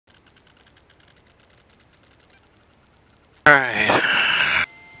Alright.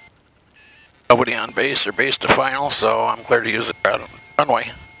 Nobody on base or base to final, so I'm clear to use the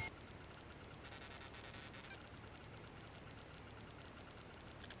runway.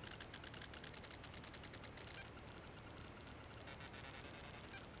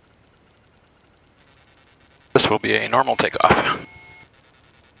 This will be a normal takeoff.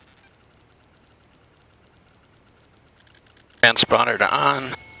 Transponder to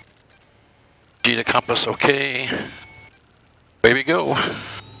on. G to compass okay. Away we go.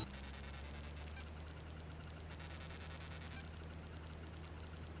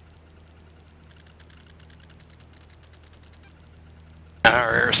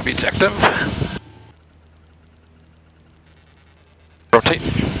 Our airspeed's active. Rotate.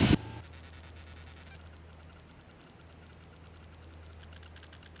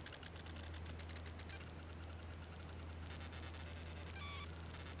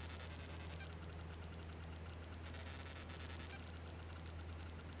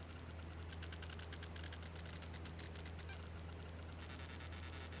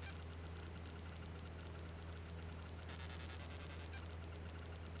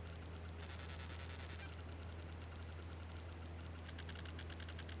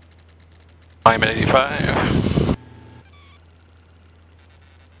 I'm at 85.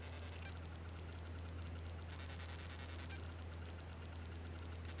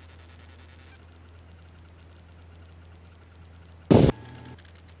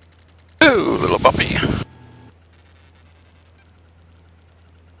 Ooh, little bumpy.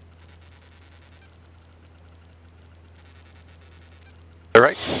 All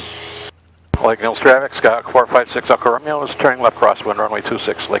right. Lake and Hills traffic, Scott 456 Echo Romeo is turning left crosswind, runway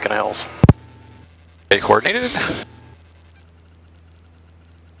 26, Lake and Hills. Okay, coordinated. Lake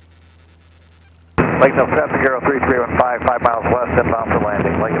and Hills traffic, 03315, 5 miles west, inbound for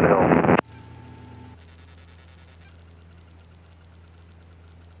landing, Lake and Hills.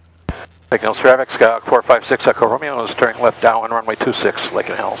 Lake and Hills traffic, Scott 456 Echo Romeo is turning left downwind, runway 26, Lake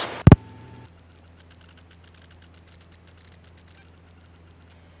and Hills.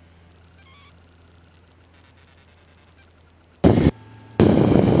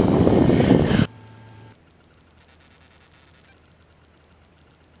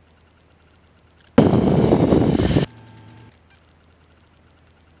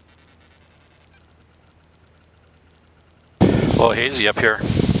 A little hazy up here.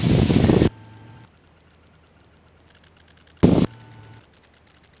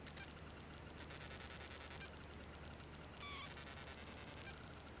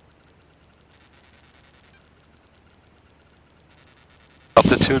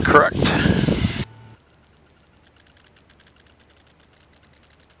 Altitude correct.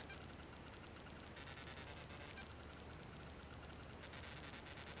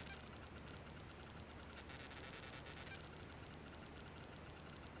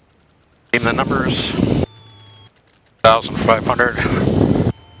 Name the numbers.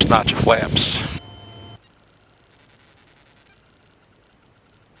 1,500. Notch of flaps.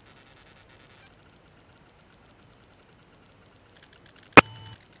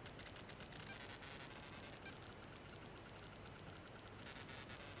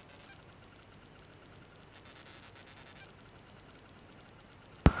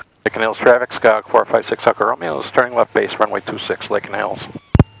 Lake and Hills traffic, Skywalk 456 Echo Romeo is turning left base, runway 26, Lake and Hills.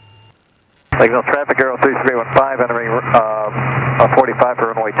 Lake and Hills traffic, 03315, entering 45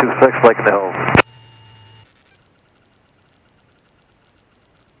 for runway 26, Lake and Hills.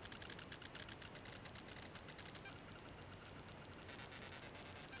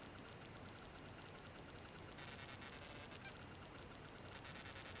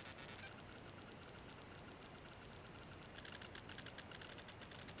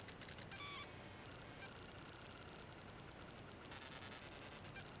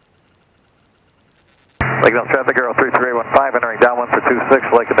 Lake and Hills traffic, 03315, entering downwind for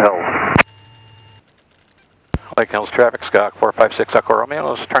 26, Lake and Hills. Lake and Hills traffic, Skywalk 456 Echo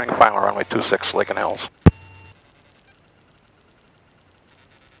Romeo is turning final, runway 26, Lake and Hills.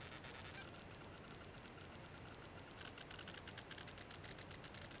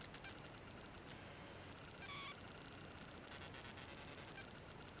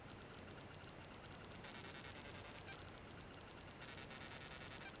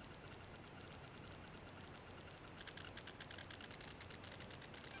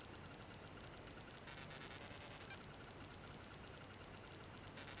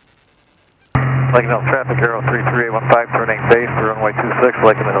 Lake and Hills traffic, 03315, turning base for runway 26,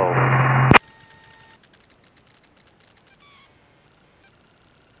 Lake and Hills.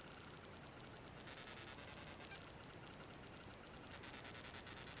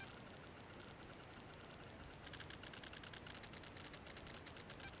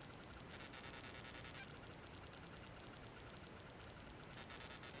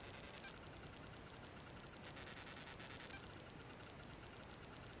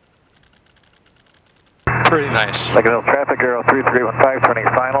 Pretty nice. Lincoln Hills traffic, Aero 3315, turning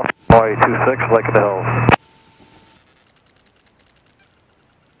final, runway 26, Lincoln Hills.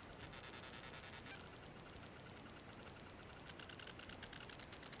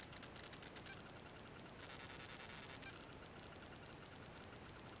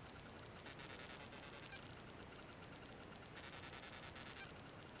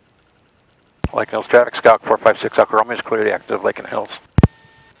 Lincoln Hills traffic, Scout 456 Alpha Romeo is clearly active, Lincoln Hills.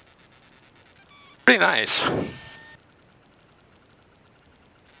 Pretty nice.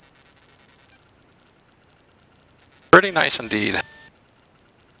 Pretty nice indeed.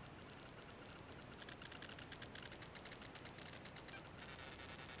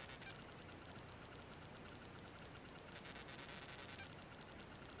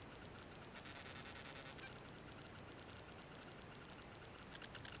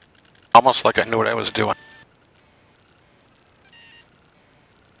 Almost like I knew what I was doing.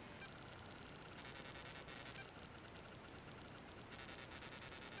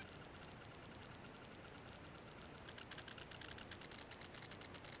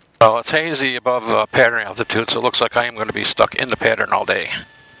 Well, it's hazy above pattern altitude, so it looks like I am going to be stuck in the pattern all day.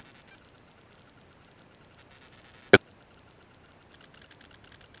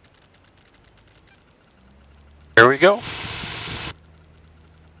 Here we go.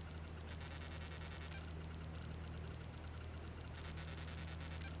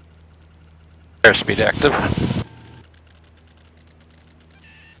 Airspeed active.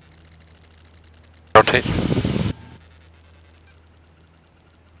 Rotate.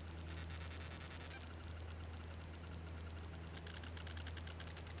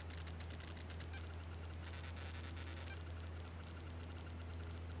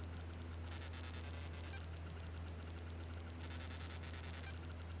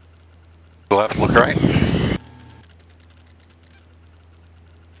 Left, look right.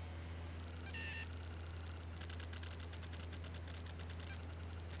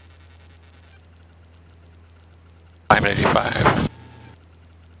 I'm 85.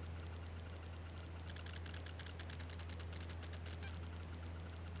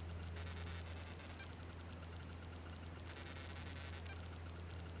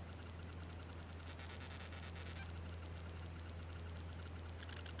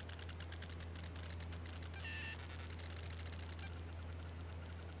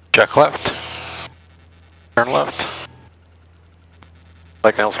 Check left. Turn left.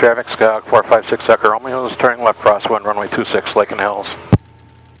 Lincoln Hills traffic, Scout 456 Echo Romeo is turning left crosswind, runway 26, Lincoln Hills.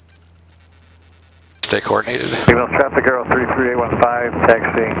 Stay coordinated. Lincoln Hills traffic, Aero 33815,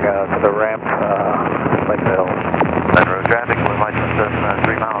 taxiing to the ramp, Lincoln Hills. Road traffic, wind license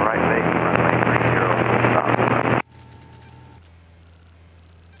 3 mile right base, runway 30, stop.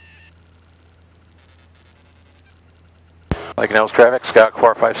 Lincoln Hills traffic, Scout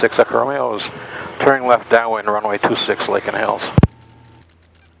 456 Echo Romeo is turning left downwind, runway 26, Lincoln Hills.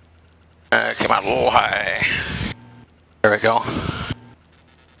 Came out a little high. There we go.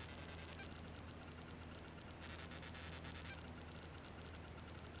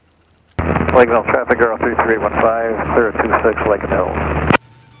 Lincoln Hills traffic, Aero 3315, clear at 26, Lincoln Hills.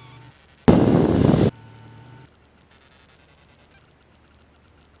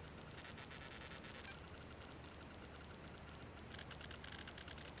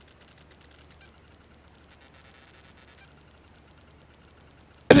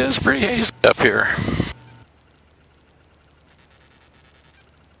 It is pretty hazy up here.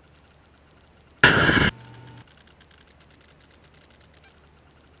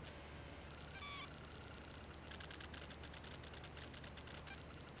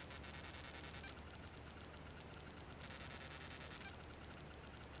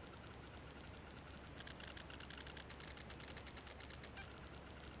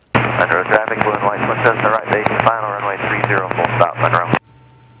 Monroe traffic, blue and white, switch to the right base, final runway 30, full stop, Monroe.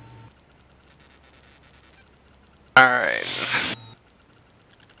 Alright.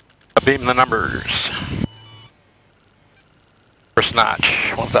 Beam the numbers. First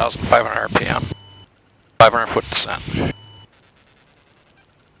notch, 1,500 RPM. 500 foot descent.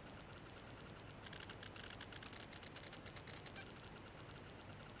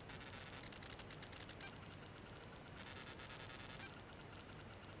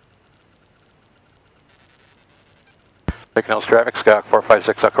 Lincoln Hills traffic, Scout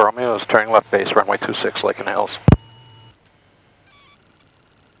 456 Echo Romeo is turning left base, runway 26, Lincoln Hills.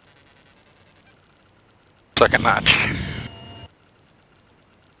 Second notch.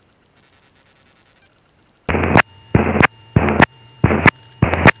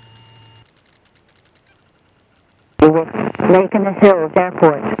 Lincoln Hills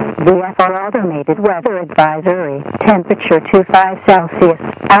Airport. VFR automated weather advisory. Temperature 25 Celsius.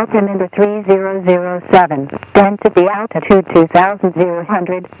 altimeter 3007, density altitude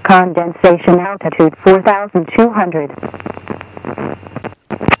 2,000, condensation altitude 4,200.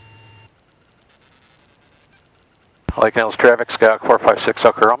 Lake Hills traffic, Skyhawk 456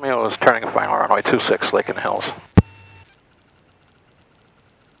 Echo Romeo is turning final runway 26, Lake Hills.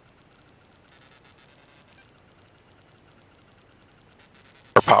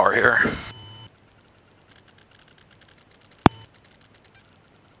 For power here.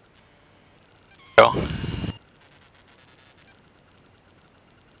 Go.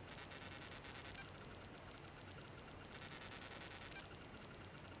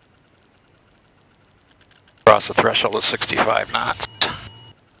 Cross the threshold of 65 knots.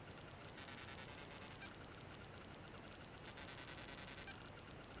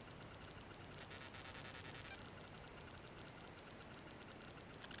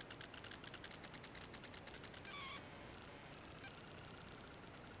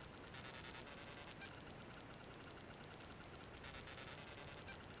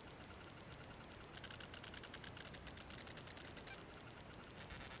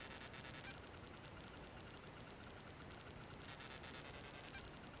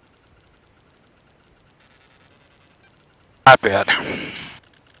 Not bad.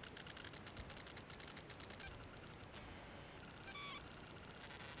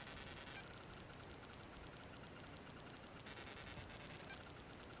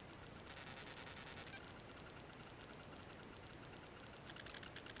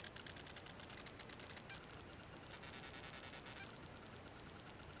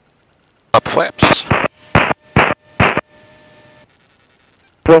 Up flaps.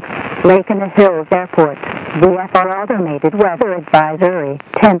 With Lake in the Hills Airport, VFR automated weather advisory,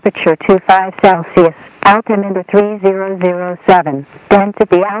 temperature 25 Celsius, altimeter 3007,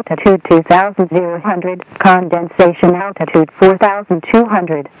 density altitude 2,000, condensation altitude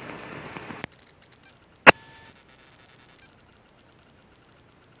 4,200.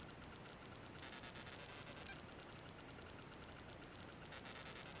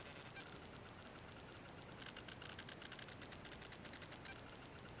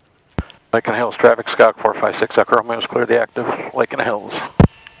 Lake and Hills traffic, Skyhawk 456 Echo Romeo is clear the active Lake and Hills.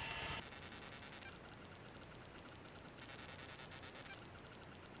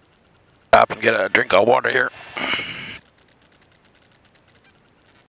 Stop and get a drink of water here.